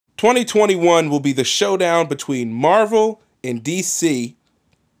2021 will be the showdown between Marvel and DC.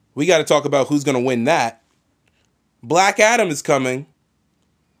 We got to talk about who's going to win that. Black Adam is coming.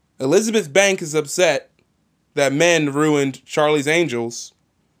 Elizabeth Banks is upset that men ruined Charlie's Angels.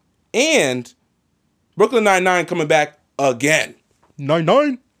 And Brooklyn Nine-Nine coming back again.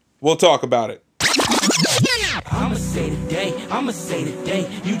 9-9. We'll talk about it. I'ma say today,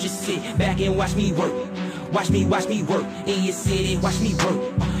 you just sit back and watch me work. Watch me work in your city, watch me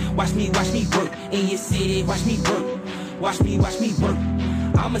work. Watch me work in your city, watch me work. Watch me work.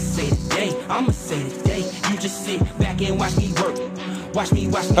 I'ma say today, you just sit back and watch me work. Watch me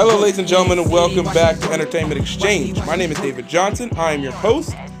Hello, work ladies and gentlemen, in and your city, welcome watch back me to work. Entertainment Exchange. Watch me My name is David Johnson. I am your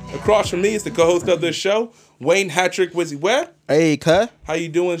host. Across from me is the co-host of this show, Wayne Hattrick Wizzy Webb. Hey, cuh. How you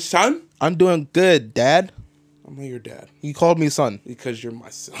doing, son? I'm doing good, Dad. I'm not your dad You called me son, because you're my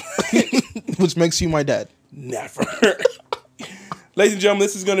son. which makes you my dad. Never. Ladies and gentlemen,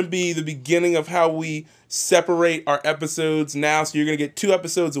 this is going to be the beginning of how we separate our episodes now. So you're going to get 2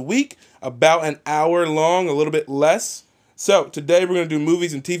 episodes a week, about an hour long, a little bit less. So today we're going to do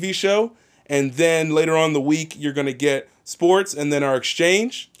movies and TV show. And then later on in the week, you're going to get sports and then our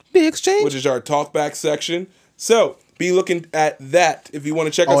exchange, The exchange? which is our talkback section. So be looking at that. If you want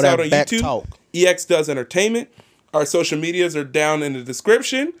to check us that out on back YouTube, talk. EX Does Entertainment. Our social medias are down in the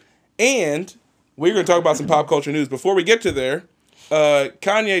description. And we're going to talk about some pop culture news. Before we get to there,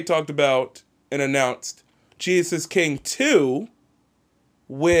 Kanye talked about and announced Jesus is King 2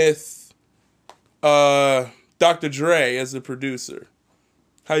 with Dr. Dre as the producer.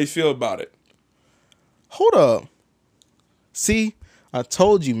 How you feel about it? Hold up. See, I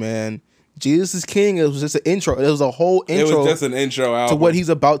told you, man. Jesus is King. It was just an intro. It was a whole It intro was just an intro album. to what he's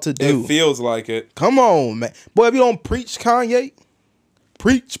about to do. It feels like it. Come on, man. Boy, if you don't preach, Kanye,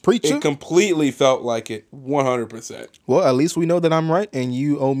 preacher. It completely felt like it, 100%. Well, at least we know that I'm right and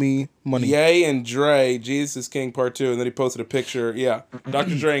you owe me money. Ye and Dre, Jesus is King Part 2, and then he posted a picture. Yeah,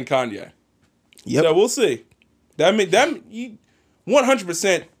 Dr. Dre and Kanye. Yep. So we'll see. You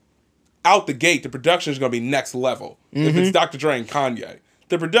 100% out the gate, the production is going to be next level. If it's Dr. Dre and Kanye.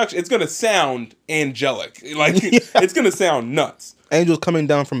 The production, it's going to sound angelic. Like, it's going to sound nuts. Angels coming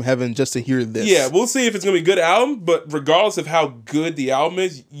down from heaven just to hear this. Yeah, we'll see if it's going to be a good album, but regardless of how good the album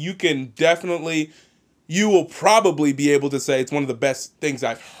is, you will probably be able to say it's one of the best things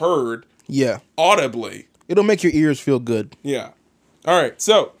I've heard Yeah. audibly. It'll make your ears feel good. Yeah. All right,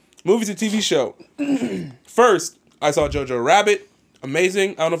 so, movies and TV show. First, I saw Jojo Rabbit.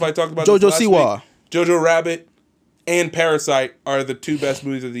 Amazing. I don't know if I talked about Jojo this last Siwa. week. Jojo Rabbit and Parasite are the 2 best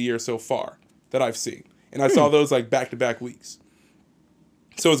movies of the year so far that I've seen. And I saw those like back-to-back weeks.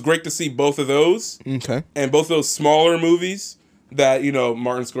 So it's great to see both of those. Okay. And both those smaller movies that,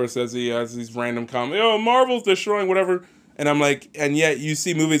 Martin Scorsese has these random comments. Oh, Marvel's destroying whatever. And I'm like, and yet you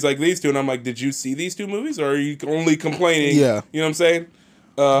see movies like these 2, and I'm like, did you see these 2 movies? Or are you only complaining? Yeah. You know what I'm saying?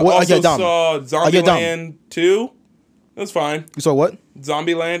 Well, I Also get dumb. saw I get dumb. Zombieland 2. It was fine. You saw what?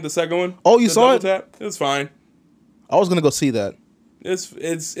 Zombieland, the second one. Oh, you The saw double tap. It was fine. I was going to go see that.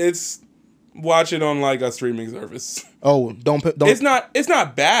 It's watch it on like a streaming service. Oh, don't. It's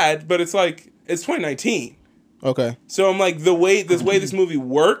not bad, but it's like it's 2019. Okay. So I'm like the way this movie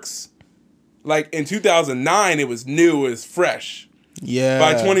works, like in 2009 it was new, it was fresh. Yeah.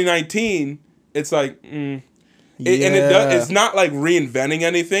 By 2019, it's like and Yeah. it's not like reinventing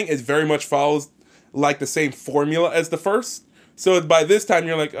anything. It very much follows like the same formula as the first. So by this time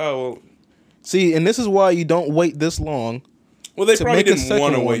you're like, oh well. See, and this is why you don't wait this long. Well, they To probably make a didn't second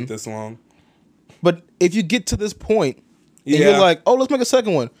want to one. wait this long. But if you get to this point and Yeah. you're like, oh, let's make a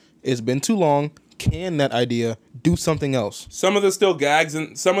second one. It's been too long. Can that idea do something else? Some of the still gags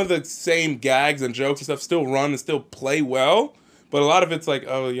and some of the same gags and jokes and stuff still run and still play well. But a lot of it's like,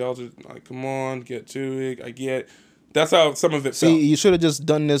 oh, y'all just like, come on, get to it. I get. That's how some of it felt. See, you should have just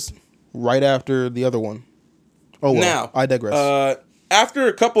done this right after the other one. Oh, well, Now, I digress. After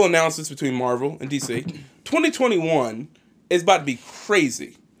a couple announcements between Marvel and DC, 2021 is about to be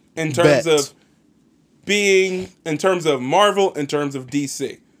crazy in terms Bet. in terms of Marvel, in terms of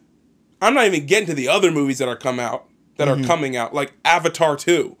DC. I'm not even getting to the other movies that are coming out. Like Avatar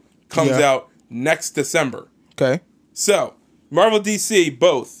 2 comes Yeah. out next December. Okay. So, Marvel, DC,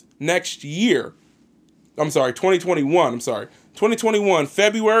 both next year. 2021. 2021,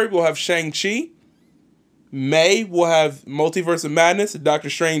 February, we'll have Shang-Chi. May, we'll have Multiverse of Madness, Doctor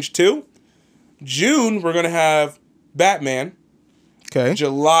Strange 2. June, we're going to have Batman. Okay.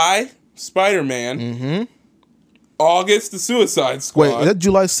 July, Spider-Man. Mm-hmm. August, The Suicide Squad. Wait, is that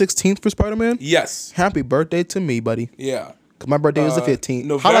July 16th for Spider-Man? Yes. Happy birthday to me, buddy. Yeah. Because my birthday is the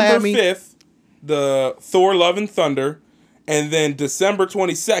 15th. Holla November at me. 5th, the Thor Love and Thunder. and then December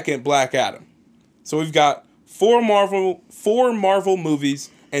 22nd, Black Adam. So we've got four Marvel movies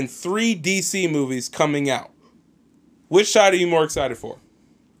and 3 DC movies coming out. Which side are you more excited for?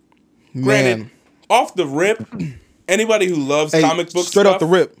 Granted, off the rip, anybody who loves comic book straight stuff off the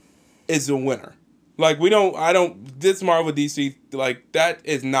rip is a winner. Like this Marvel DC, like that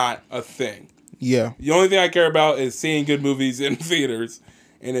is not a thing. Yeah. The only thing I care about is seeing good movies in theaters.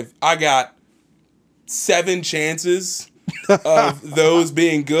 And if I got 7 chances of those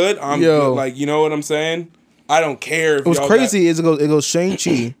being good, I'm good. Like, you know what I'm saying? I don't care if what's crazy is it goes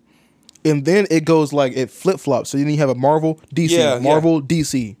Shang-Chi, and then it goes like it flip-flops. So then you have a Marvel, DC, Marvel,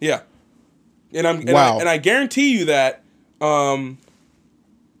 DC. Yeah. And I guarantee you that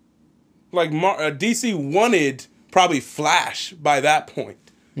DC wanted probably Flash by that point.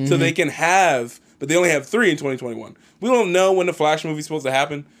 So they can but they only have 3 in 2021. We don't know when the Flash movie's supposed to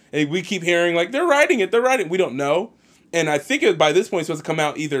happen. And we keep hearing, like, they're writing it. We don't know. And I think by this point, it's supposed to come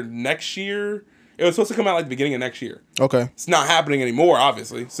out either next year. It was supposed to come out, like, the beginning of next year. Okay. It's not happening anymore,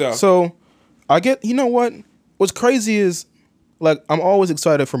 obviously. So, you know what? What's crazy is, like, I'm always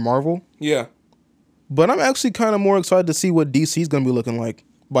excited for Marvel. Yeah. But I'm actually kind of more excited to see what DC's going to be looking like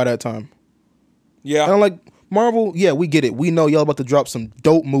by that time. Yeah. And I'm like, Marvel, yeah, we get it. We know y'all about to drop some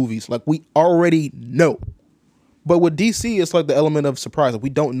dope movies. Like, we already know. But with DC, it's like the element of surprise. Like, we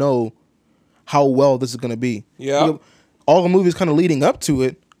don't know how well this is going to be. Yeah. All the movies kind of leading up to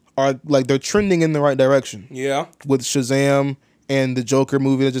it are, like, they're trending in the right direction. Yeah. With Shazam and the Joker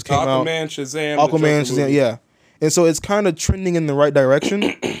movie that just came out. Shazam, yeah. And so it's kind of trending in the right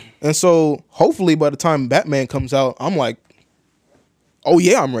direction. And so, hopefully, by the time Batman comes out, I'm like, oh,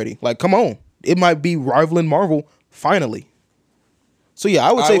 yeah, I'm ready. Like, come on. It might be rivaling Marvel, finally. So, yeah,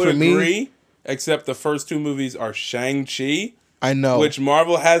 I would say for me... agree, except the first 2 movies are Shang-Chi. I know. Which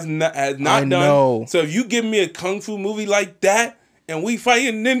Marvel has not done. Know. So if you give me a kung fu movie like that, and we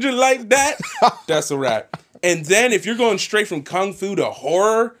fighting ninja like that, that's a wrap. And then if you're going straight from kung fu to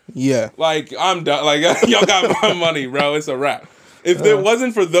horror... Yeah. Like, I'm done. Like, y'all got my money, bro. It's a wrap. If it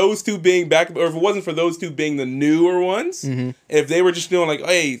wasn't for those 2 being back, or if it wasn't for those 2 being the newer ones, if they were just doing like,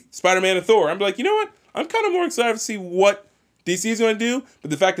 hey, Spider-Man and Thor, I'm like, you know what? I'm kind of more excited to see what DC is going to do.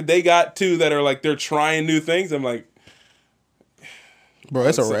 But the fact that they got 2 that are like, they're trying new things, I'm like, bro,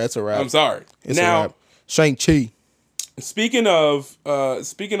 it's a wrap. I'm sorry. It's a wrap. Shang-Chi. Speaking of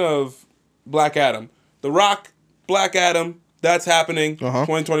Black Adam, The Rock, Black Adam, that's happening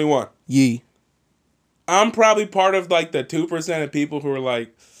 2021. Yee. I'm probably part of like the 2% of people who are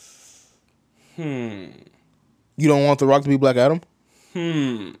like, You don't want The Rock to be Black Adam?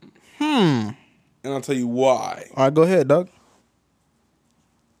 And I'll tell you why. All right, go ahead, Doug.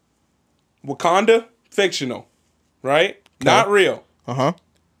 Wakanda, fictional, right? Okay. Not real.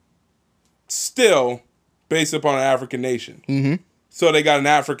 Still based upon an African nation. So they got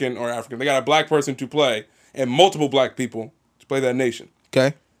they got a black person to play and multiple black people to play that nation.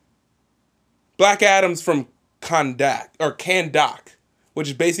 Okay. Black Adam's from Kandak, which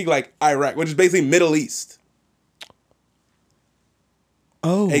is basically like Iraq, which is basically Middle East.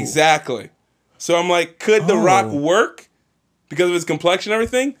 Oh. Exactly. So I'm like, could The Rock work because of his complexion and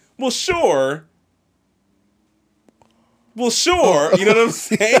everything? Well, sure. You know what I'm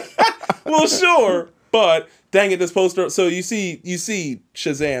saying? Well, sure. But dang it, this poster. So you see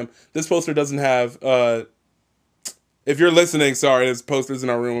Shazam. This poster doesn't have. If you're listening, sorry, there's posters in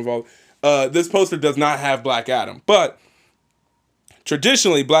our room of all. This poster does not have Black Adam, but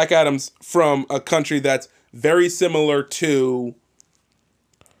traditionally, Black Adam's from a country that's very similar to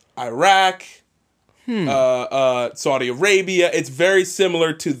Iraq, Saudi Arabia. It's very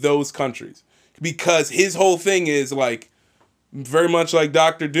similar to those countries because his whole thing is like very much like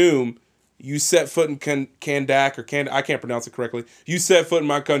Dr. Doom. You set foot in Kandak or Kandak, I can't pronounce it correctly. You set foot in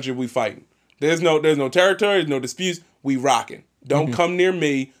my country, we fighting. There's no territory, there's no disputes. We rocking. Don't come near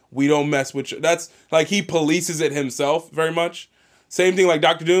me. We don't mess with you. That's like he polices it himself very much. Same thing like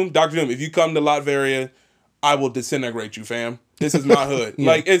Dr. Doom. Dr. Doom, if you come to Latveria, I will disintegrate you, fam. This is my hood.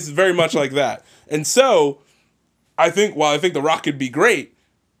 Like it's very much like that. And so I think The Rock could be great,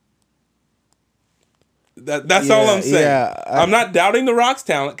 that's all I'm saying. Yeah, I'm not doubting The Rock's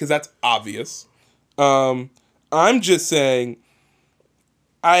talent because that's obvious. I'm just saying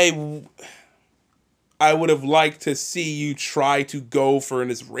I would have liked to see you try to go for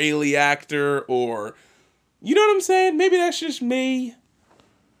an Israeli actor or, you know what I'm saying? Maybe that's just me.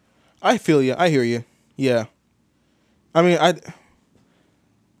 I feel you. I hear you. Yeah. I mean,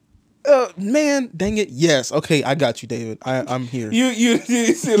 man, dang it. Yes. Okay, I got you, David. I'm here. You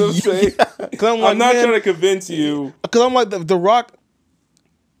see what I'm saying? I'm not trying to convince you. Because I'm like, The Rock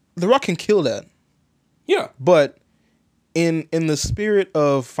can kill that. Yeah. But in the spirit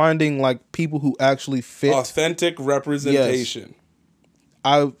of finding like people who actually fit, Authentic representation.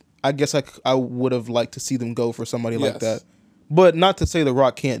 I guess I would have liked to see them go for somebody like Yes. that. But not to say The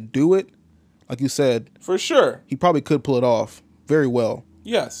Rock can't do it. Like you said, For sure. he probably could pull it off very well.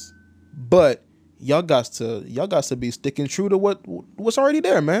 Yes. But y'all got to be sticking true to what's already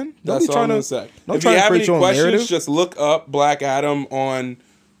there, man. Don't That's be all I'm trying gonna to say. don't If try you to have create any your own questions, narrative. just look up Black Adam on,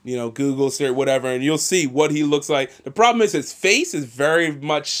 Google, search whatever, and you'll see what he looks like. The problem is his face is very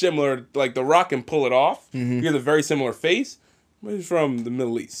much similar. Like The Rock can pull it off. He has a very similar face, but he's from the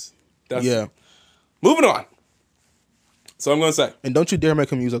Middle East. That's Yeah. Moving on. So I'm gonna say, And don't you dare make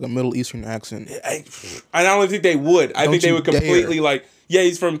him use like a Middle Eastern accent. I don't think they would. I Don't think they you would completely dare.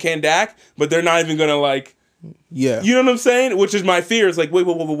 he's from Kandak, but they're not even gonna Yeah. you know what I'm saying? Which is my fear. Is like, wait,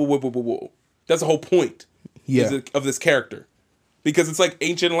 whoa. That's the whole point. Yeah. Of this character, because it's like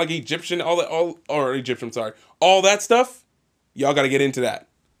ancient, like Egyptian, all that stuff. Y'all got to get into that,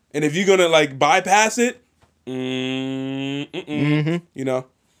 and if you're gonna bypass it,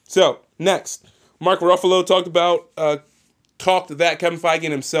 So next, Mark Ruffalo talked that Kevin Feige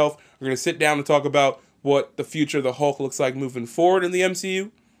and himself are gonna sit down and talk about what the future of the Hulk looks like moving forward in the MCU.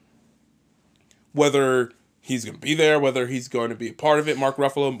 Whether he's going to be there, whether he's going to be a part of it, Mark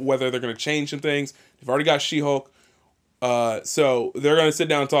Ruffalo, whether they're going to change some things. They've already got She-Hulk. So they're going to sit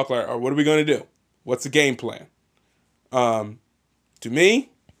down and talk like, all right, what are we going to do? What's the game plan? To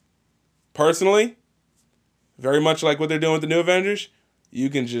me, personally, very much like what they're doing with the New Avengers, you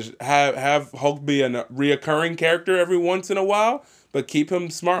can just have Hulk be a reoccurring character every once in a while, but keep him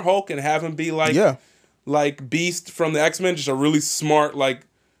Smart Hulk and have him be like Beast from the X-Men, just a really smart,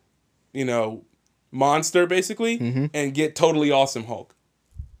 monster, basically, and get totally awesome Hulk.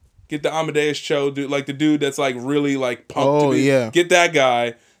 Get the Amadeus Cho dude, the dude that's really pumped. Oh, yeah. Get that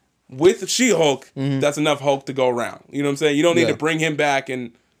guy with She-Hulk. That's enough Hulk to go around. You know what I'm saying? You don't need to bring him back,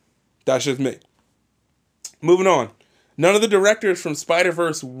 and that's just me. Moving on. None of the directors from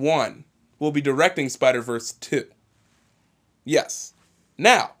Spider-Verse 1 will be directing Spider-Verse 2. Yes.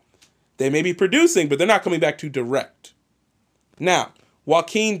 Now, they may be producing, but they're not coming back to direct. Now,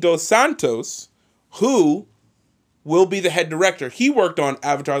 Joaquin Dos Santos, who will be the head director. He worked on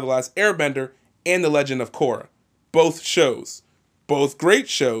Avatar: The Last Airbender and The Legend of Korra. Both shows. Both great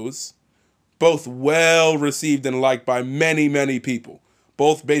shows. Both well received and liked by many, many people.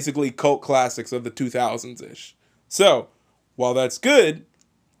 Both basically cult classics of the 2000s-ish. So, while that's good,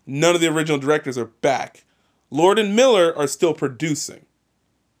 none of the original directors are back. Lord and Miller are still producing.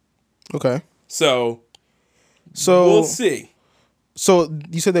 Okay. So we'll see. So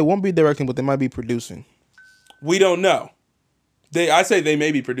you said they won't be directing, but they might be producing. We don't know. I say they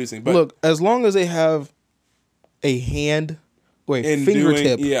may be producing, but look, as long as they have a hand or a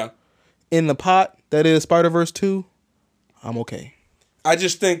fingertip in the pot that is Spider-Verse 2, I'm okay. I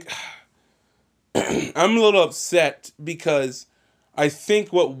just think I'm a little upset because I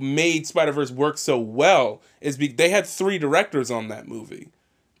think what made Spider-Verse work so well is they had 3 directors on that movie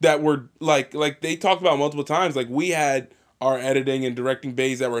that were like they talked about multiple times. Like, we had our editing and directing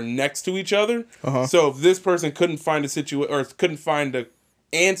bays that were next to each other. So if this person couldn't find a situation or couldn't find an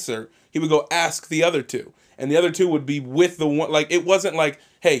answer, he would go ask the other 2. And the other 2 would be with the one. Like, it wasn't like,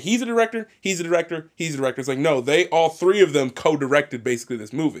 hey, he's a director, he's a director, he's a director. It's like, no, all 3 of them co-directed basically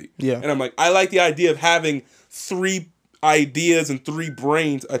this movie. Yeah. And I'm like, I like the idea of having 3 ideas and 3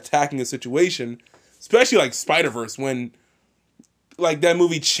 brains attacking a situation, especially like Spider-Verse, when that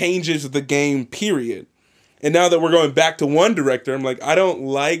movie changes the game, period. And now that we're going back to one director, I'm like, I don't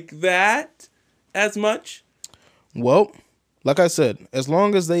like that as much. Well, like I said, as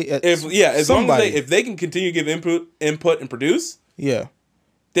long as they if they can continue to give input and produce,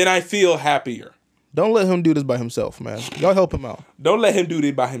 then I feel happier. Don't let him do this by himself, man. Y'all help him out. Don't let him do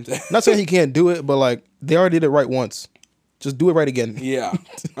it by himself. Not saying he can't do it, but they already did it right once. Just do it right again. Yeah,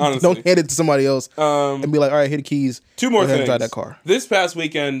 honestly. Don't hand it to somebody else and be like, all right, here the keys. 2 more Go ahead things. and drive that car. This past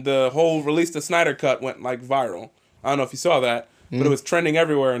weekend, the whole release the Snyder Cut went viral. I don't know if you saw that, but it was trending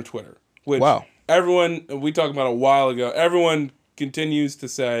everywhere on Twitter. Which everyone, we talked about a while ago, everyone continues to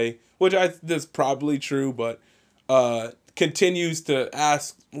say, which this is probably true, but continues to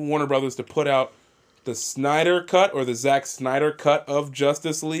ask Warner Brothers to put out the Snyder Cut or the Zack Snyder Cut of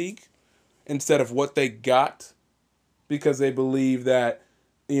Justice League instead of what they got, because they believe that,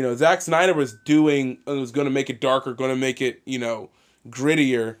 Zack Snyder was going to make it darker, going to make it,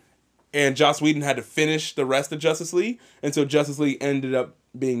 grittier, and Joss Whedon had to finish the rest of Justice League, and so Justice League ended up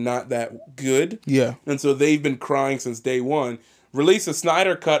being not that good. Yeah. And so they've been crying since day one. Release a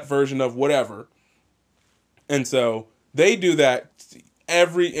Snyder Cut version of whatever. And so they do that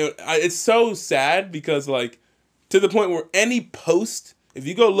it's so sad because To the point where any post, if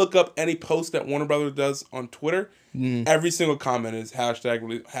you go look up any post that Warner Brothers does on Twitter, every single comment is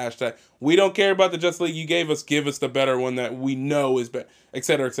hashtag. We don't care about the Justice League you gave us. Give us the better one that we know is better, et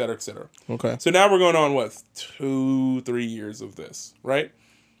cetera, et cetera, et cetera. Okay. So now we're going on, 2-3 years of this, right?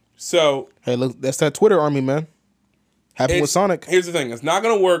 So Hey, look, that's that Twitter army, man. Happened with Sonic. Here's the thing. It's not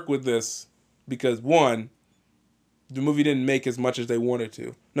going to work with this because, one, the movie didn't make as much as they wanted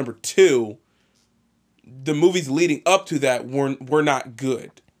to. Number two, the movies leading up to that were not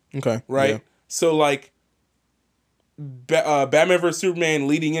good. Okay. Right? Yeah. So, like, Batman vs. Superman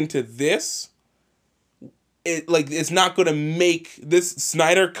leading into this, it's not going to make... This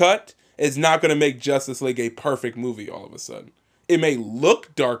Snyder cut is not going to make Justice League a perfect movie all of a sudden. It may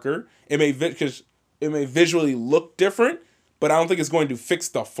look darker. It may visually look different, but I don't think it's going to fix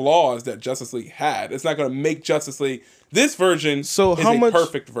the flaws that Justice League had. It's not going to make Justice League... This version is a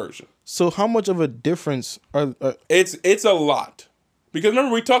perfect version. So how much of a difference are... It's a lot. Because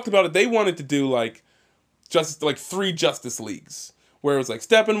remember, we talked about it. They wanted to do, like 3 Justice Leagues. Where it was, like,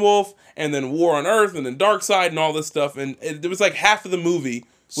 Steppenwolf, and then War on Earth, and then Darkseid, and all this stuff. And it was, like, half of the movie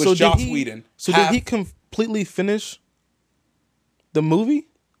was Joss Whedon. So did he completely finish the movie?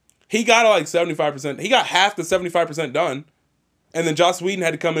 He got, like, 75%. He got half the 75% done. And then Joss Whedon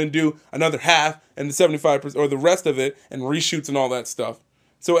had to come in and do another half and the 75% or the rest of it and reshoots and all that stuff.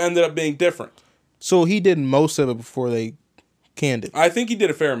 So it ended up being different. So he did most of it before they canned it. I think he did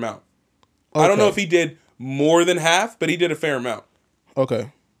a fair amount. Okay. I don't know if he did more than half, but he did a fair amount.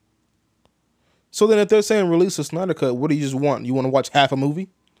 Okay. So then if they're saying release a Snyder Cut, what do you just want? You want to watch half a movie?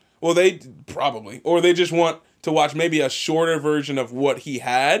 Well, they probably. Or they just want to watch maybe a shorter version of what he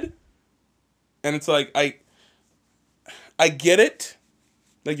had. And it's like, I get it.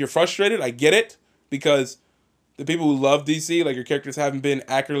 Like, you're frustrated. I get it. Because the people who love DC, like, your characters haven't been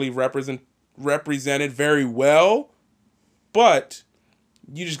accurately represented very well. But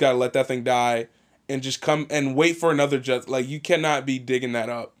you just got to let that thing die and just come and wait for another like, you cannot be digging that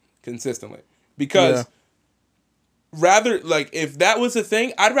up consistently. Because rather, like, if that was a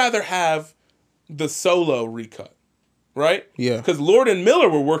thing, I'd rather have the Solo recut. Right? Yeah. Because Lord and Miller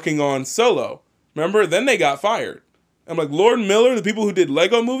were working on Solo. Remember? Then they got fired. I'm like, Lord and Miller, the people who did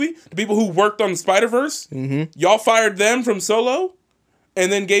Lego Movie, the people who worked on the Spider-Verse, y'all fired them from Solo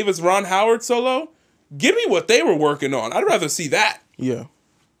and then gave us Ron Howard Solo? Give me what they were working on. I'd rather see that. Yeah.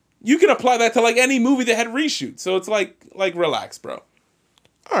 You can apply that to, like, any movie that had reshoots. So it's like relax, bro.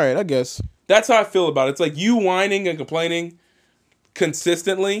 All right, I guess. That's how I feel about it. It's like you whining and complaining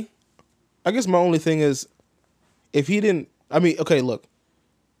consistently. I guess my only thing is, if he didn't... I mean, okay, look.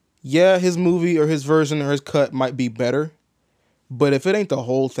 Yeah, his movie or his version or his cut might be better, but if it ain't the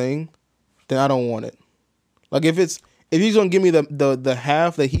whole thing, then I don't want it. Like, if he's gonna give me the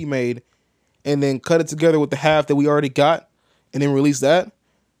half that he made and then cut it together with the half that we already got and then release that,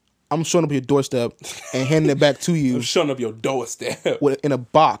 I'm showing up your doorstep and handing it back to you. I'm showing up your doorstep in a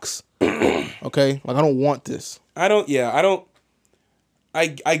box. Okay? Like, I don't want this. I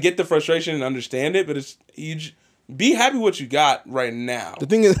get the frustration and understand it, but it's be happy with what you got right now. The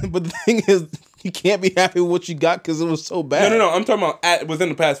thing is, you can't be happy with what you got because it was so bad. No. I'm talking about within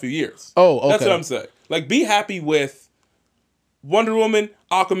the past few years. Oh, okay. That's what I'm saying. Like, be happy with Wonder Woman,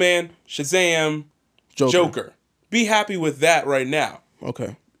 Aquaman, Shazam, Joker. Be happy with that right now.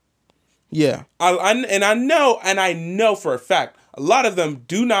 Okay. Yeah. I know for a fact a lot of them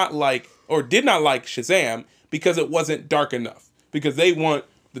do not like or did not like Shazam because it wasn't dark enough. Because they want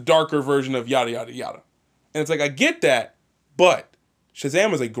the darker version of yada yada yada. And it's like, I get that, but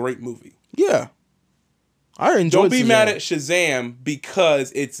Shazam is a great movie. Yeah. I enjoyed Don't be Shazam. mad at Shazam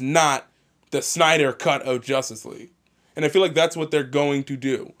because it's not the Snyder cut of Justice League. And I feel like that's what they're going to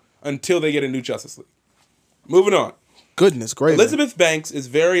do until they get a new Justice League. Moving on. Goodness gracious. Elizabeth Banks is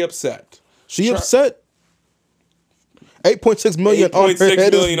very upset. She upset? 8.6 million on her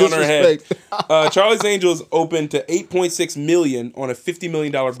head. On her head. Charlie's Angels opened to $8.6 million on a $50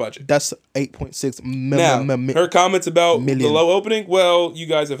 million budget. That's 8.6 million. Now, her comments about the low opening, well, you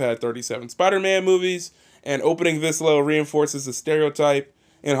guys have had 37 Spider-Man movies, and opening this low reinforces the stereotype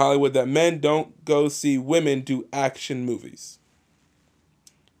in Hollywood that men don't go see women do action movies.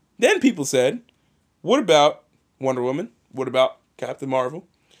 Then people said, what about Wonder Woman? What about Captain Marvel?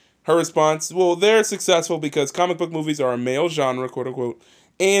 Her response, well, they're successful because comic book movies are a male genre, quote unquote,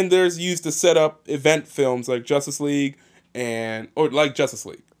 and they're used to set up event films like Justice League Justice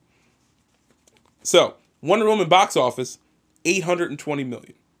League. So, Wonder Woman box office, $820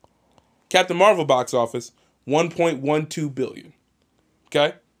 million. Captain Marvel box office, $1.12 billion.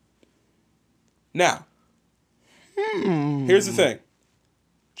 Okay? Now, here's the thing.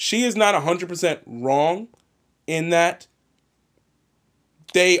 She is not 100% wrong in that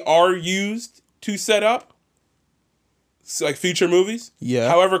they are used to set up like future movies. Yeah.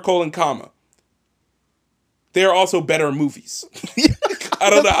 However, they are also better movies. I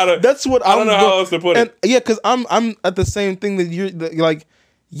don't know how to. That's what I don't know how else to put it. Yeah, because I'm at the same thing that you're like.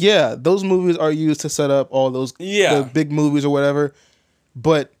 Yeah, those movies are used to set up all those the big movies or whatever.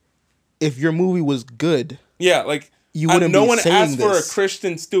 But if your movie was good, yeah, like you wouldn't. No be one saying asked for a this.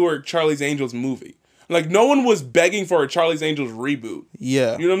 Kristen Stewart Charlie's Angels movie. Like no one was begging for a Charlie's Angels reboot.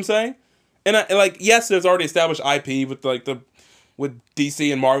 Yeah, you know what I'm saying? And like yes, there's already established IP with with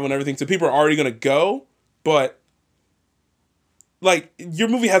DC and Marvel and everything, so people are already gonna go. But like your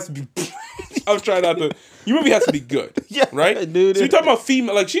movie has to be. I was trying not to. Your movie has to be good, yeah, right, dude? So you talking about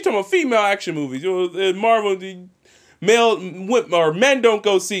female? Like she talking about female action movies. You know, Marvel, the men don't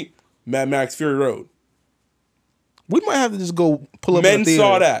go see Mad Max Fury Road. We might have to just go pull up. Men in a theater.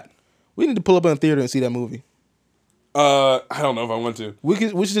 saw that. We need to pull up in a theater and see that movie. I don't know if I want to.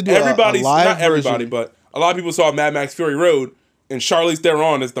 We should do Everybody's a live not everybody, version. but a lot of people saw Mad Max Fury Road and Charlize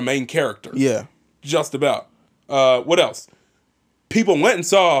Theron is the main character. Yeah, just about. What else? People went and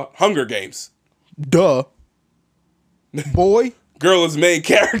saw Hunger Games. Duh. Boy, girl is main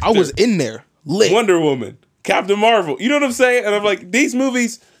character. I was in there. Lit. Wonder Woman, Captain Marvel. You know what I'm saying? And I'm like, these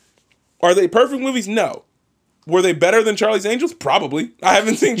movies, are they perfect movies? No. Were they better than Charlie's Angels? Probably. I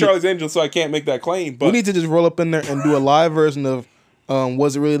haven't seen Charlie's Angels, so I can't make that claim. But we need to just roll up in there and do a live version of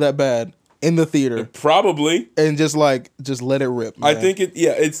Was It Really That Bad in the theater. Probably. And just let it rip, man. I think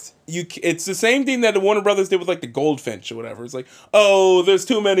it's the same thing that the Warner Brothers did with like the Goldfinch or whatever. It's like, oh, there's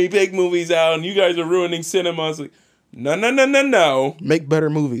too many big movies out and you guys are ruining cinema. It's like, no. Make better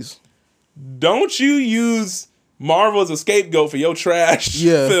movies. Don't you use Marvel as a scapegoat for your trash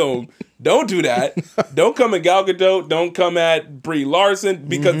film. Don't do that. Don't come at Gal Gadot. Don't come at Brie Larson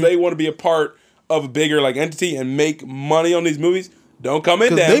because they want to be a part of a bigger like entity and make money on these movies. Don't come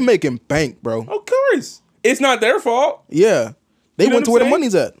in there. They making bank, bro. Of course. It's not their fault. Yeah. They went to where the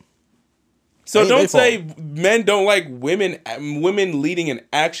money's at. So don't say men don't like women leading in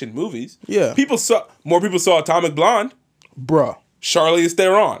action movies. Yeah. More people saw Atomic Blonde. Bruh. Charlize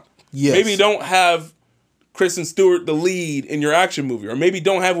Theron. Yes. Maybe don't have Kristen Stewart the lead in your action movie. Or maybe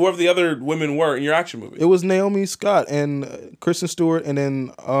don't have whoever the other women were in your action movie. It was Naomi Scott and Kristen Stewart and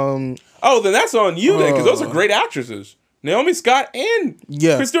then then that's on you then, because those are great actresses. Naomi Scott and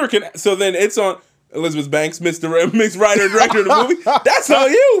Kristen Stewart so then it's on Elizabeth Banks, mixed writer and director of the movie. That's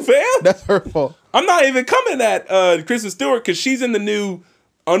on you, fam. That's her fault. I'm not even coming at Kristen Stewart because she's in the new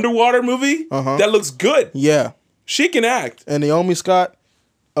Underwater movie that looks good. Yeah. She can act. And Naomi Scott,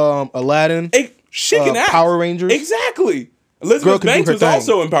 Aladdin. She can act. Power Rangers. Exactly. Elizabeth Banks was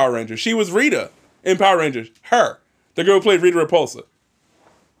also in Power Rangers. She was Rita in Power Rangers. Her. The girl who played Rita Repulsa.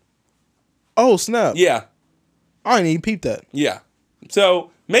 Oh, snap. Yeah. I didn't even peep that. Yeah.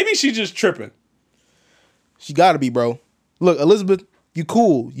 So maybe she's just tripping. She gotta be, bro. Look, Elizabeth, you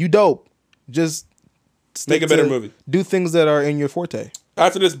cool. You dope. Just make a better movie. Do things that are in your forte.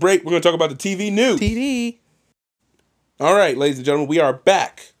 After this break, we're going to talk about the TV news. TV. All right, ladies and gentlemen, we are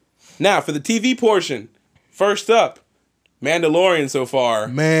back. Now, for the TV portion, first up, Mandalorian so far.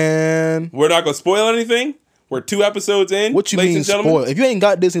 Man. We're not going to spoil anything. We're 2 episodes in. What you mean spoil? If you ain't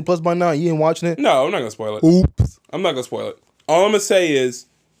got Disney Plus by now, you ain't watching it? No, I'm not going to spoil it. Oops. I'm not going to spoil it. All I'm going to say is,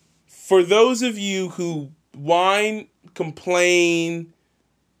 for those of you who whine, complain,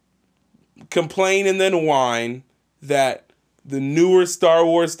 and then whine that the newer Star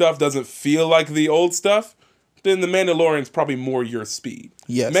Wars stuff doesn't feel like the old stuff, then The Mandalorian's probably more your speed.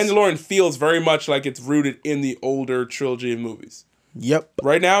 Yes. Mandalorian feels very much like it's rooted in the older trilogy of movies. Yep.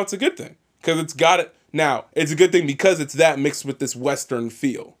 Right now, it's a good thing. Because it's got it. Now, it's a good thing because it's that mixed with this Western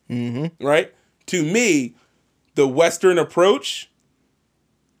feel. Mm-hmm. Right? To me, the Western approach,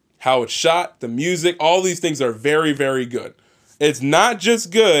 how it's shot, the music, all these things are very, very good. It's not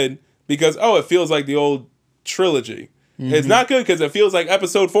just good because, it feels like the old trilogy. Mm-hmm. It's not good because it feels like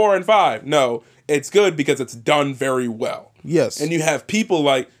episode 4 and 5. No, it's good because it's done very well. Yes. And you have people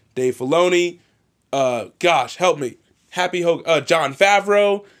like Dave Filoni, help me, Jon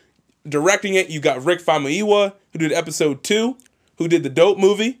Favreau directing it. You got Rick Famuyiwa, who did episode 2, who did the Dope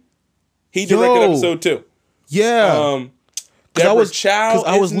movie. He directed episode 2. Yeah. Deborah Chow. Because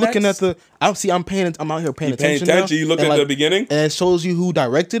I was looking at the. I'm out here paying attention. You look at the beginning, and it shows you who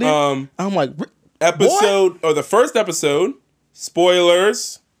directed it. I'm like, the first episode.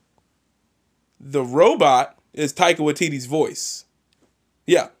 Spoilers. The robot is Taika Waititi's voice.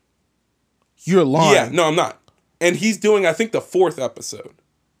 Yeah. You're lying. Yeah, no, I'm not. And he's doing, I think, the 4th episode.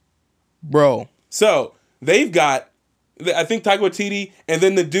 Bro. So they've got, I think Taika Waititi, and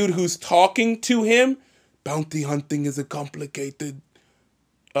then the dude who's talking to him bounty hunting is a complicated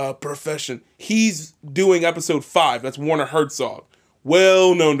profession. He's doing episode 5. That's Werner Herzog,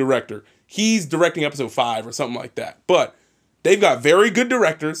 well-known director. He's directing episode 5 or something like that. But they've got very good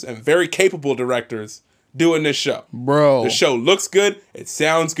directors and very capable directors doing this show. Bro. The show looks good. It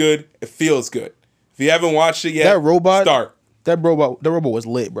sounds good. It feels good. If you haven't watched it yet, That robot, start. That robot was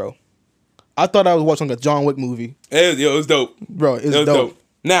lit, bro. I thought I was watching like a John Wick movie. It was dope. Bro, it's It was dope.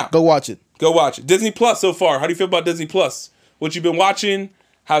 Now, Go watch it. go watch it. Disney Plus so far. How do you feel about Disney Plus? What you've been watching?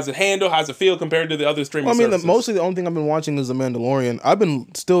 How's it handle? How's it feel compared to the other streaming I mean, services? mostly the only thing I've been watching is The Mandalorian. I've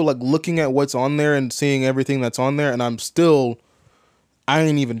been still like looking at what's on there and seeing everything that's on there, and I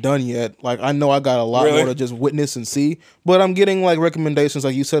ain't even done yet. Like, I know I got a lot Really? more to just witness and see, but I'm getting like recommendations.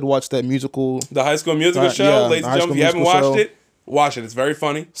 Like you said, watch that musical. The High School Musical Yeah, show, the ladies High and School gentlemen. If you haven't Musical watched show. it, watch it. It's very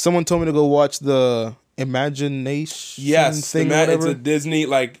funny. Someone told me to go watch the Imagination Yes, thing or it's whatever. a Disney,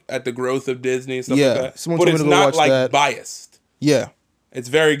 like at the growth of Disney and stuff Yeah, like that. someone But told me it's to go not watch like that. biased. Yeah. It's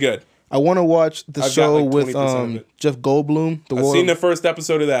very good. I want to watch the I've got, show like, with 20% of it. Jeff Goldblum. I've seen the first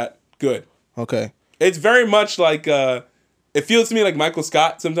episode of that. Good. Okay. It's very much like it feels to me like Michael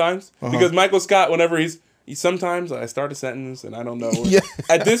Scott sometimes, Uh-huh. because Michael Scott, whenever he sometimes I start a sentence and I don't know. Yeah.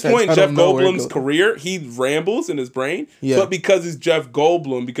 At this point, I Jeff don't know where it Goldblum's goes. career, he rambles in his brain. Yeah. But because he's Jeff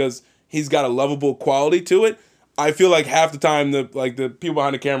Goldblum, because he's got a lovable quality to it, I feel like half the time the people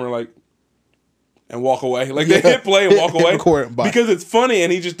behind the camera are like and walk away. Like they Yeah. hit play and walk Hit away. record, bye. Because it's funny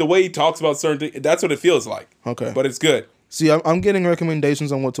and he just the way he talks about certain things, that's what it feels like. Okay. But it's good. See, I'm getting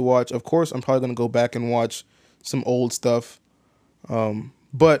recommendations on what to watch. Of course, I'm probably gonna go back and watch some old stuff,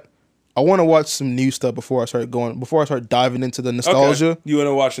 but I want to watch some new stuff before I start diving into the nostalgia. Okay. You want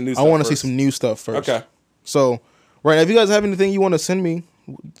to watch the new I stuff want to see first. some new stuff first. Okay. So, right now, if you guys have anything you want to send me,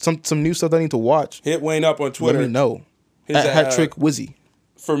 some new stuff that I need to watch, Hit Wayne up on let Twitter. me know. His, At Hat Trick Wizzy.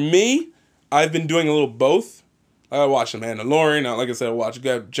 For me, I've been doing a little both. I watch The Mandalorian. Like I said, I watch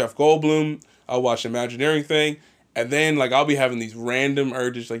Jeff Goldblum. I watch the Imagineering thing. And then, like, I'll be having these random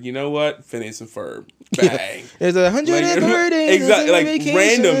urges, like, you know what? Phineas and Ferb. Bang. There's 130 days. Exactly. Like, vacation.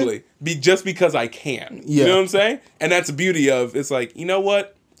 randomly. Just because I can. Yeah. You know what I'm saying? And that's the beauty of, it's like, you know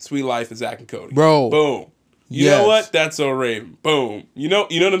what? Sweet Life is Zach and Cody. Bro. Boom. You Yes. know what? That's So Raven. Boom. You know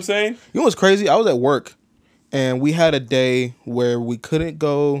what I'm saying? You know what's crazy? I was at work, and we had a day where we couldn't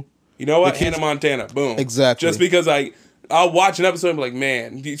go. You know what? The kids- Hannah Montana. Boom. Exactly. Just because I'll watch an episode and be like,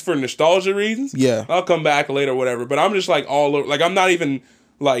 man, for nostalgia reasons. Yeah. I'll come back later or whatever. But I'm just like all over. Like, I'm not even,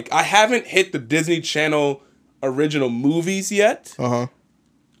 like, I haven't hit the Disney Channel original movies yet. Uh-huh.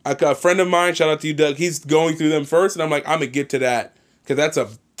 A friend of mine, shout out to you, Doug, he's going through them first. And I'm like, I'm going to get to that because that's a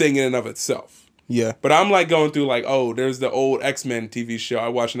thing in and of itself. Yeah. But I'm like going through like, oh, there's the old X-Men TV show. I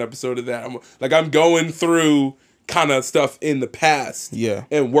watched an episode of that. I'm going through kind of stuff in the past. Yeah.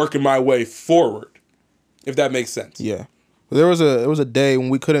 And working my way forward, if that makes sense. Yeah. There was a day when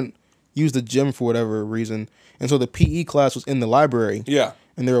we couldn't use the gym for whatever reason, and so the PE class was in the library. Yeah.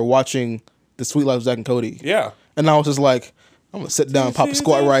 And they were watching The Sweet Life of Zack and Cody. Yeah. And I was just like, I'm gonna sit down and pop a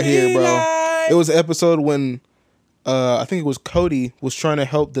squat right here, bro. It was an episode when I think it was Cody was trying to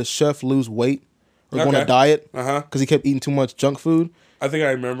help the chef lose weight or go on a Okay. diet Uh-huh. because he kept eating too much junk food. I think I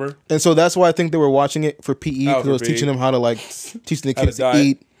remember. And so that's why I think they were watching it for PE because for it was PE. teaching them how to like teaching the How to kids to diet.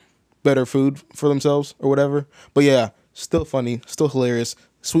 eat better food for themselves or whatever. But yeah, still funny, still hilarious.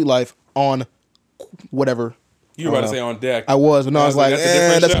 Sweet Life on whatever. You were about to say On Deck. I was, but no, I was like,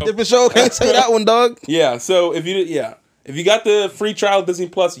 that's a different show. Can't say that one, dog. Yeah, so if you got the free trial of Disney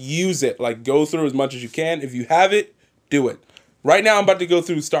Plus, use it. Like, go through as much as you can. If you have it, do it. Right now, I'm about to go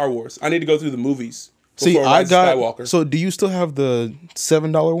through Star Wars. I need to go through the movies. See, before I Rise of got. Skywalker. So, do you still have the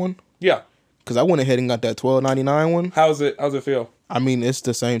 $7 one? Yeah. Because I went ahead and got that $12.99 one. How's it feel? I mean, it's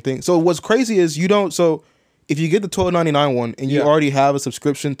the same thing. So what's crazy is you don't. So if you get the $12.99 one and you Yeah. already have a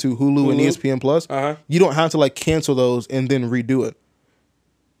subscription to Hulu and Hulu. ESPN Plus, Uh-huh. you don't have to like cancel those and then redo it.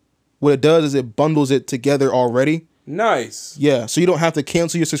 What it does is it bundles it together already. Nice. Yeah, so you don't have to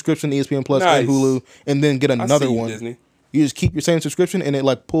cancel your subscription to ESPN Plus Nice. and Hulu and then get I another see you, one. Disney. You just keep your same subscription and it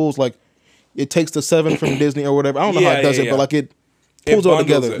like pulls like it takes the 7 from Disney or whatever. I don't know how Yeah, it does yeah, it, yeah. but like it pulls it all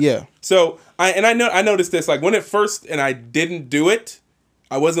bundles together. it. Yeah. So I noticed this, like when it first, and I didn't do it,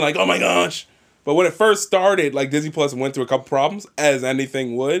 I wasn't like, oh my gosh. But when it first started, like Disney Plus went through a couple problems, as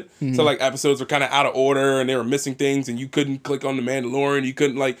anything would. Mm-hmm. So like episodes were kind of out of order and they were missing things and you couldn't click on the Mandalorian. You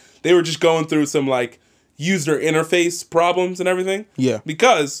couldn't they were just going through some like user interface problems and everything. Yeah.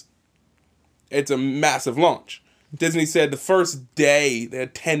 Because it's a massive launch. Disney said the first day they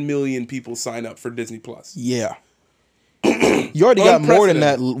had 10 million people sign up for Disney Plus. Yeah. You already got more than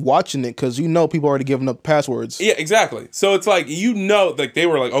that Unprecedented. watching it because you know people already giving up passwords. Yeah, exactly. So it's like, like they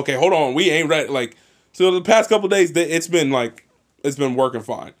were like, okay, hold on, we ain't ready. Like So the past couple days, it's been working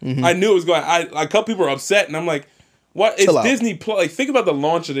fine. I knew it was going. A couple people are upset, and I'm like, what? It's Chill out. Disney Plus. Like, think about the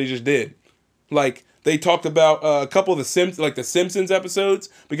launch that they just did. Like, they talked about a couple of the Simpsons episodes,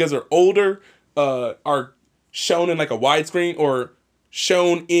 because they're older, are shown in like a widescreen or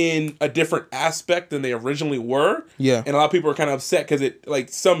shown in a different aspect than they originally were. Yeah. And a lot of people are kind of upset because it, like,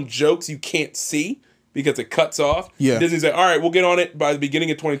 some jokes you can't see because it cuts off. Yeah. Disney's like, all right, we'll get on it by the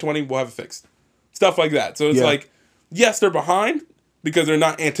beginning of 2020. We'll have it fixed. Stuff like that. So it's like, yes, they're behind because they're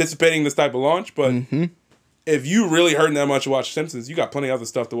not anticipating this type of launch, but if you really heard that much to watch Simpsons, you got plenty of other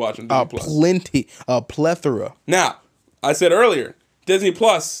stuff to watch on Disney Plus. A plethora. Now, I said earlier, Disney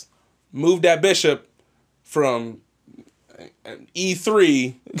Plus moved that bishop from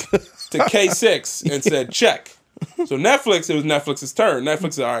E3 to K6 and said, check. So Netflix, it was Netflix's turn.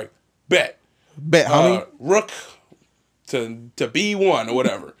 Netflix said, all right, bet. How many? Rook to B1 or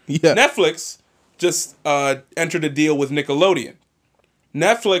whatever. Yeah. Netflix just entered a deal with Nickelodeon.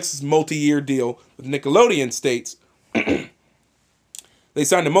 Netflix's multi-year deal with Nickelodeon states they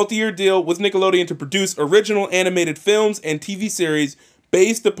signed a multi-year deal with Nickelodeon to produce original animated films and TV series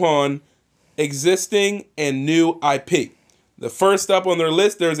based upon existing and new IP. The first up on their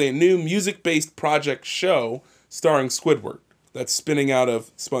list, there's a new music-based project show starring Squidward that's spinning out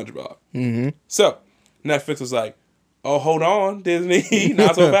of SpongeBob. Mm-hmm. So Netflix was like, oh, hold on, Disney,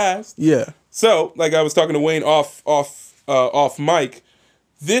 not so fast. Yeah. So, like I was talking to Wayne off mic,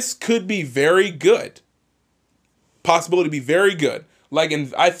 this could be very good. Possibility to be very good. Like,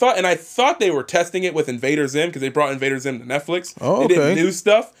 I thought they were testing it with Invader Zim because they brought Invader Zim to Netflix. Oh, They okay. did new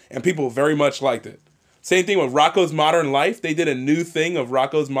stuff, and people very much liked it. Same thing with Rocko's Modern Life. They did a new thing of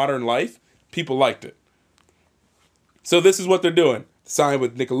Rocko's Modern Life. People liked it. So this is what they're doing. Signed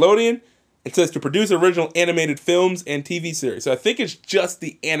with Nickelodeon. It says to produce original animated films and TV series. So I think it's just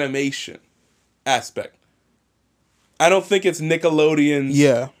the animation aspect. I don't think it's Nickelodeon's.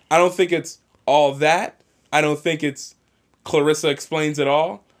 Yeah. I don't think it's all that. I don't think it's Clarissa Explains It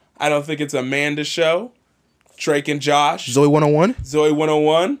All. I don't think it's Amanda's show. Drake and Josh. Zoe 101. Zoe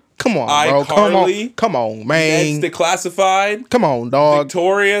 101. Come on, bro. iCarly. Come on, man. Ned's Declassified. Come on, dog.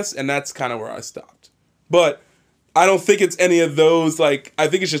 Victorious. And that's kind of where I stopped. But I don't think it's any of those. Like, I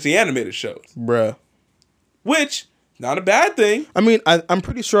think it's just the animated shows. Bruh. Which, not a bad thing. I mean, I'm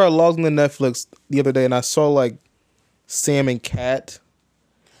pretty sure I logged into Netflix the other day and I saw like Sam and Cat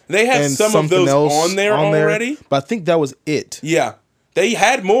They have and some of something those else on there already. but I think that was it. Yeah. They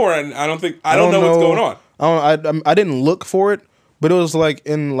had more, and I don't know what's going on. I didn't look for it, but it was like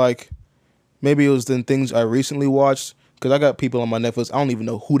in like maybe it was in things I recently watched because I got people on my Netflix. I don't even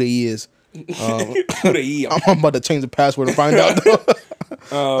know who they is. Who they are. I'm about to change the password to find out.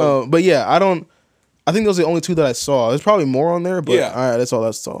 But yeah, I think those are the only two that I saw. There's probably more on there, but Yeah. all right, that's all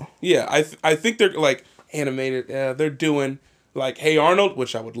I saw. Yeah, I think they're like animated. They're doing like Hey Arnold,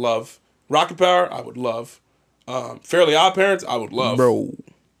 which I would love. Rocket Power, I would love. Fairly Odd Parents, I would love. Bro,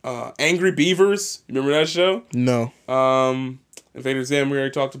 Angry Beavers, remember that show? no. Invader Zim, we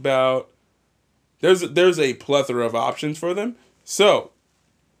already talked about. There's a plethora of options for them. So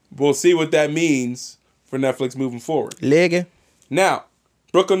we'll see what that means for Netflix moving forward. Leggy. Now,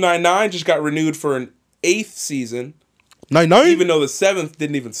 Brooklyn Nine-Nine just got renewed for an 8th season, 99? even though the 7th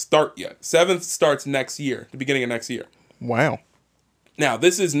didn't even start yet. 7th starts next year, the beginning of next year. Wow. Now,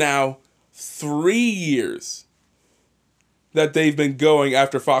 this is now 3 years that they've been going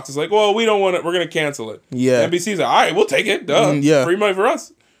after Fox is like, well, we don't want it. We're going to cancel it. Yeah. NBC's like, all right, we'll take it. Duh. Yeah. Free money for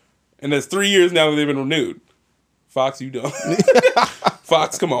us. And it's 3 years now that they've been renewed. Fox, you dumb.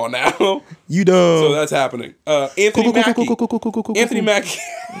 Fox, come on now. You dumb. So that's happening. Anthony Mackie. Anthony Mackie.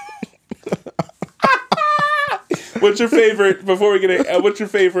 What's your favorite, before we get it, what's your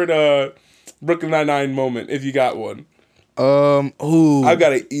favorite Brooklyn Nine-Nine moment, if you got one? Ooh. I've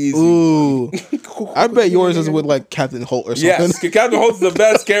got an easy Ooh. I bet yours is with like Captain Holt or something. Yes, Captain Holt's the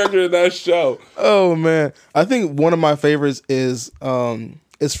best character in that show. Oh man, I think one of my favorites is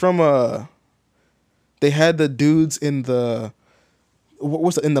it's from they had the dudes in the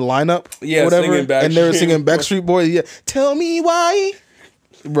what's it, in the lineup, Yeah, whatever, singing Backstreet and they were singing Backstreet Boys. Yeah, tell me why,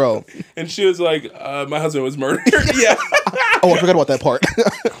 bro. And she was like, my husband was murdered. Yeah. Oh, I forgot about that part.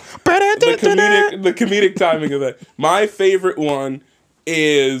 The comedic timing of that. My favorite one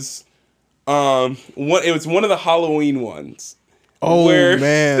is it was one of the Halloween ones. Oh where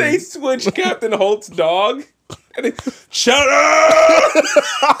man, they switched Captain Holt's dog. And it, shut up!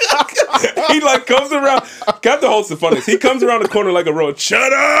 He like comes around. Captain Holt's the funniest. He comes around the corner like a road.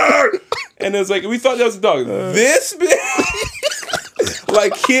 Shut up! And it's like we thought that was a dog. This bitch,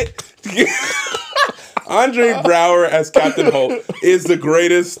 like hit. Andre Brower as Captain Holt is the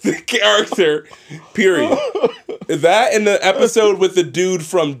greatest character, period. That in the episode with the dude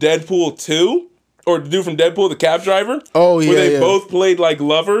from Deadpool 2, or the dude from Deadpool, the cab driver. Oh, yeah, where they yeah. both played like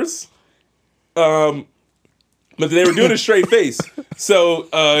lovers. But they were doing a straight face. So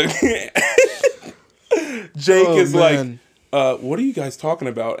Jake is man. like, what are you guys talking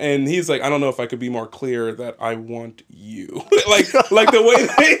about? And he's like, I don't know if I could be more clear that I want you. like the way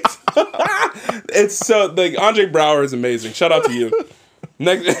they it's so like Andre Brower is amazing. Shout out to you.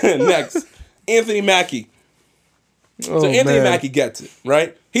 Next, Anthony Mackie. So Anthony Mackie gets it,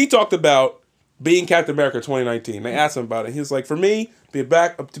 right? He talked about being Captain America 2019. They asked him about it. He was like, for me,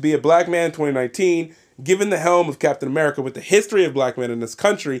 to be a black man in 2019, given the helm of Captain America with the history of black men in this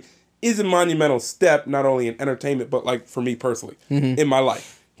country, is a monumental step, not only in entertainment, but like for me personally, in my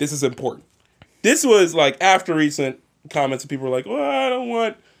life. This is important. This was like after recent comments, and people were like, well, I don't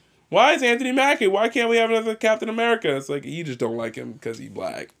want, why is Anthony Mackie? Why can't we have another Captain America? It's like, you just don't like him because he's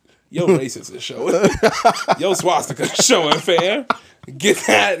black. Yo, racist is showing. Yo, swastika is showing, fam. Get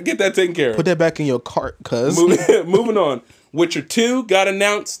that taken care of. Put that back in your cart, cuz. Moving on. Witcher 2 got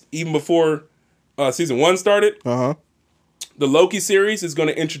announced even before season 1 started. Uh-huh. The Loki series is going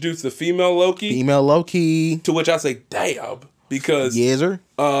to introduce the female Loki. Female Loki. To which I say, damn, because Yes, sir.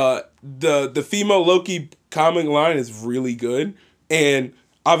 the female Loki comic line is really good, and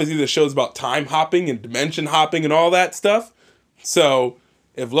obviously the show's about time hopping and dimension hopping and all that stuff. So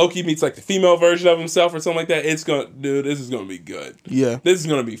if Loki meets like the female version of himself or something like that, this is gonna be good. Yeah. This is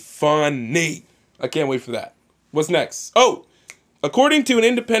gonna be funny. I can't wait for that. What's next? Oh, according to an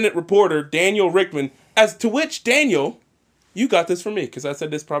independent reporter, Daniel Rickman, as to which Daniel, you got this from me because I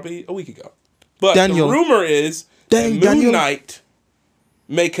said this probably a week ago. But Daniel. the rumor is that Moon Daniel. Knight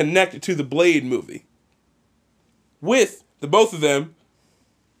may connect to the Blade movie, with the both of them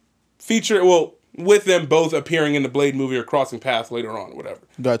with them both appearing in the Blade movie or crossing paths later on, or whatever.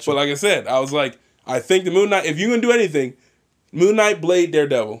 Gotcha. But like I said, I was like, I think the Moon Knight, if you're going to do anything, Moon Knight, Blade,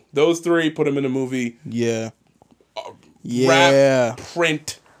 Daredevil, those three, put them in a movie. Yeah. Wrap,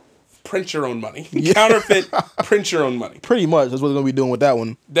 print your own money. Counterfeit, print your own money. Pretty much. That's what they're going to be doing with that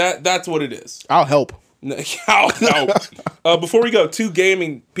one. That's what it is. I'll help. Before we go,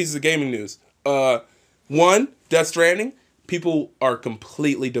 2 pieces of gaming news. One, Death Stranding. People are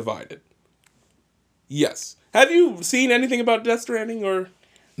completely divided. Yes. Have you seen anything about Death Stranding or?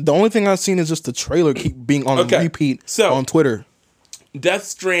 The only thing I've seen is just the trailer keep being on repeat on Twitter. Death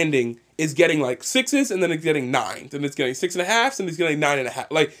Stranding is getting like 6s and then it's getting 9s and it's getting 6.5s and it's getting 9.5.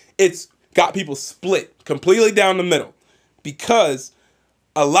 Like it's got people split completely down the middle because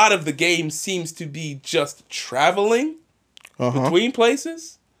a lot of the game seems to be just traveling between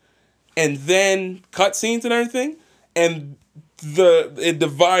places and then cutscenes and everything, and it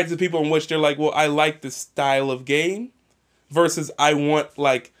divides the people in which they're like, well, I like this style of game versus I want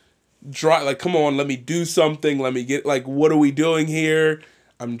like come on, let me do something, let me get like, what are we doing here?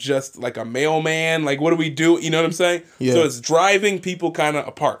 I'm just like a mailman, like what do we do? You know what I'm saying? Yeah. So it's driving people kind of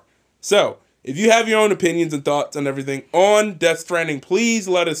apart. So if you have your own opinions and thoughts and everything on Death Stranding, please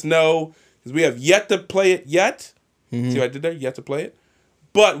let us know, because we have yet to play it yet. See what I did there? Yet to play it.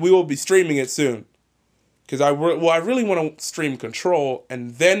 But we will be streaming it soon. Because I really want to stream Control,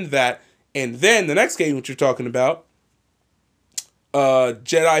 and then that, and then the next game which you're talking about,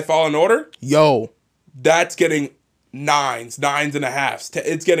 Jedi Fallen Order. Yo. That's getting 9s, 9.5s.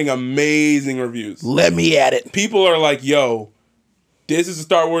 It's getting amazing reviews. Let me at it. People are like, yo, this is a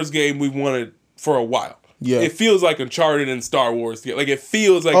Star Wars game we wanted for a while. Yeah. It feels like Uncharted and Star Wars. Like it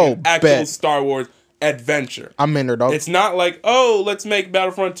feels like an actual Star Wars adventure. I'm in there, dog. It's not like, oh, let's make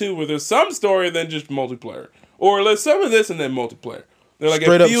Battlefront 2 where there's some story and then just multiplayer. Or let's some of this and then multiplayer. They're like,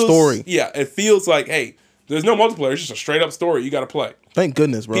 straight up story. Yeah, it feels like, hey, there's no multiplayer. It's just a straight up story you got to play. Thank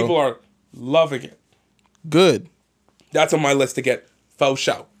goodness, bro. People are loving it. Good. That's on my list to get faux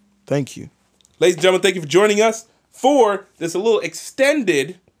shout. Thank you. Ladies and gentlemen, thank you for joining us for this a little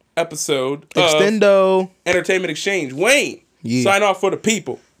extended episode Extendo. of Entertainment Exchange. Wayne, sign off for the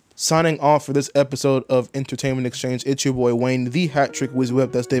people. Signing off for this episode of Entertainment Exchange, it's your boy Wayne, the Hat Trick Whiz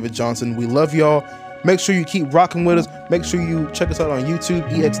Whip. That's David Johnson. We love y'all. Make sure you keep rocking with us. Make sure you check us out on YouTube,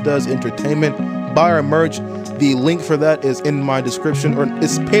 EX Does Entertainment. Buy our merch. The link for that is in my description, or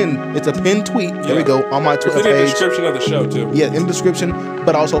it's pinned. It's a pinned tweet. There we go, on my Twitter It's in page. the description of the show, too. Yeah, in the description,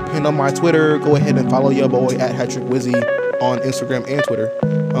 but also pinned on my Twitter. Go ahead and follow your boy at Hat Trick Wizzy on Instagram and Twitter.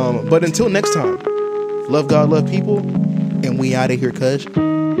 But until next time, love God, love people, and we out of here, cuz.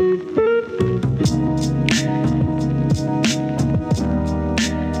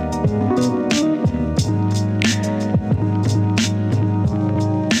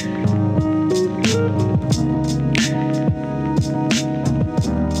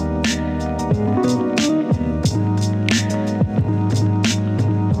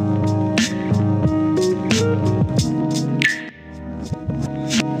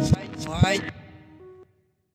 Bye.